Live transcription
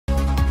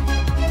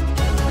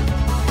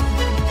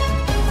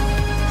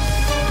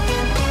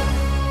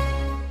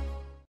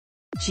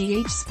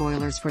GH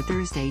spoilers for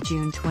Thursday,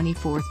 June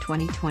 24,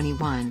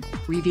 2021,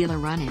 reveal a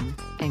run-in,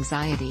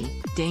 anxiety,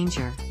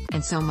 danger,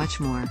 and so much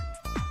more.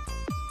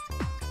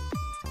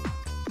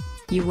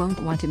 You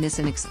won't want to miss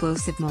an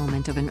explosive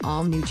moment of an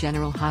all-new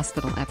General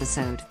Hospital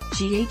episode.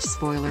 GH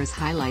spoilers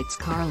highlights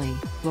Carly,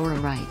 Laura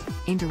Wright,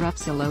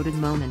 interrupts a loaded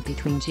moment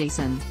between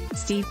Jason,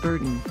 Steve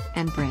Burton,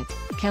 and Britt,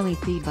 Kelly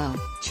Thiebaud,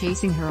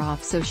 chasing her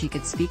off so she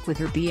could speak with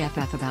her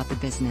BFF about the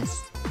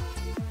business.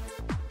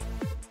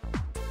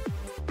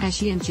 As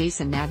she and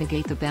Jason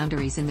navigate the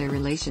boundaries in their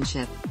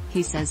relationship,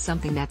 he says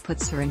something that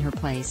puts her in her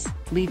place,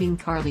 leaving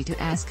Carly to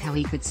ask how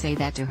he could say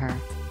that to her.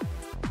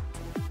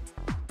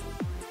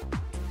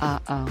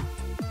 Uh-oh.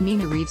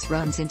 Nina Reeves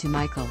runs into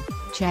Michael,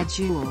 Chad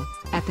Jewell,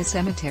 at the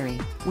cemetery,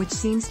 which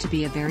seems to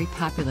be a very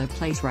popular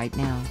place right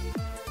now.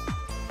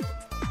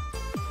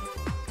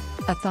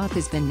 A thought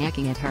has been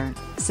nagging at her,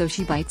 so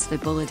she bites the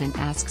bullet and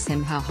asks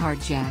him how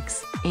hard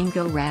Jax,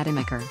 Ingo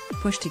Rademacher,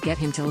 pushed to get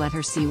him to let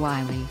her see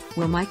Wiley.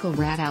 Will Michael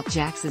rat out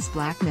Jax's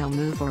blackmail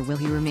move, or will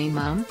he remain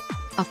mum?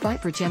 A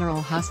fight for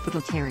General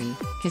Hospital. Terry,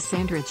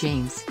 Cassandra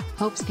James,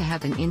 hopes to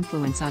have an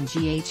influence on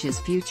GH's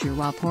future,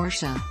 while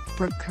Portia,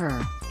 Brooke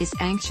Kerr, is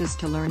anxious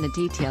to learn the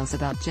details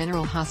about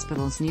General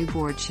Hospital's new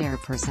board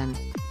chairperson.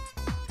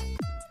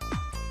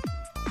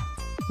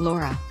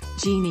 Laura,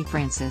 Jeannie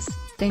Francis,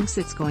 thinks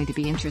it's going to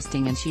be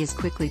interesting, and she is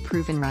quickly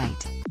proven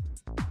right.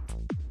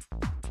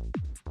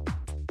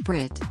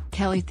 Britt,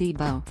 Kelly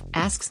Thiebaud,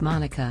 asks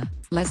Monica,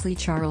 Leslie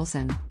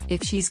Charleson,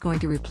 if she's going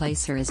to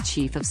replace her as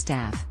chief of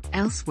staff.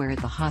 Elsewhere at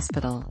the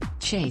hospital,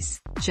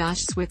 Chase,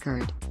 Josh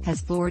Swickard,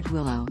 has floored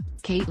Willow,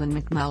 Caitlin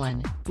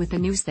McMullen, with the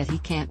news that he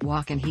can't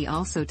walk, and he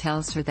also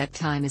tells her that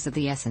time is of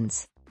the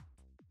essence.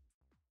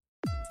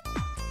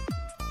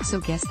 So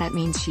guess that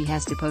means she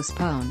has to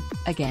postpone,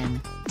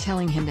 again,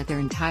 telling him that their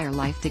entire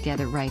life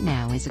together right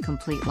now is a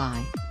complete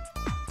lie.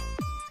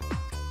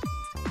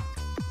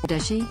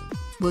 Does she?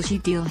 Will she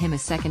deal him a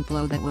second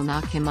blow that will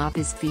knock him off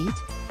his feet?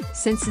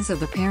 Senses of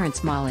the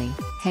parents Molly,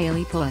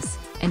 Haley Puss,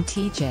 and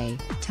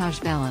TJ, Taj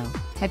Bello,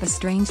 have a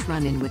strange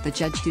run-in with the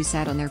judge who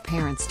sat on their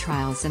parents'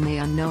 trials, and they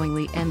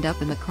unknowingly end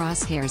up in the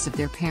crosshairs of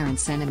their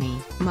parents' enemy.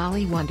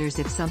 Molly wonders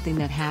if something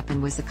that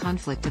happened was a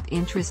conflict of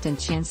interest, and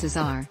chances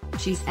are,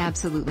 she's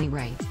absolutely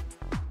right.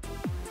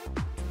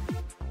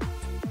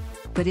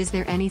 But is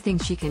there anything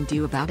she can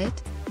do about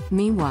it?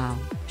 Meanwhile,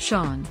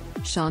 Sean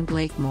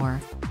Blakemore,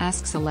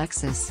 asks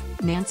Alexis,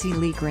 Nancy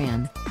Lee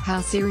Gran,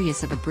 how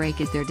serious of a break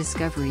is their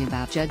discovery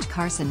about Judge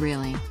Carson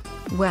really?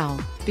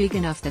 Well, big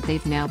enough that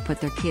they've now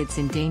put their kids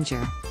in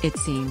danger, it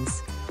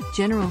seems.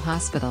 General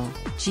Hospital,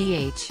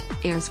 GH,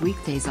 airs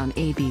weekdays on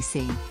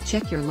ABC.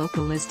 Check your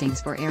local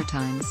listings for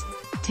airtimes.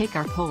 Take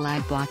our poll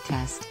ad block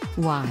test.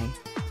 Why?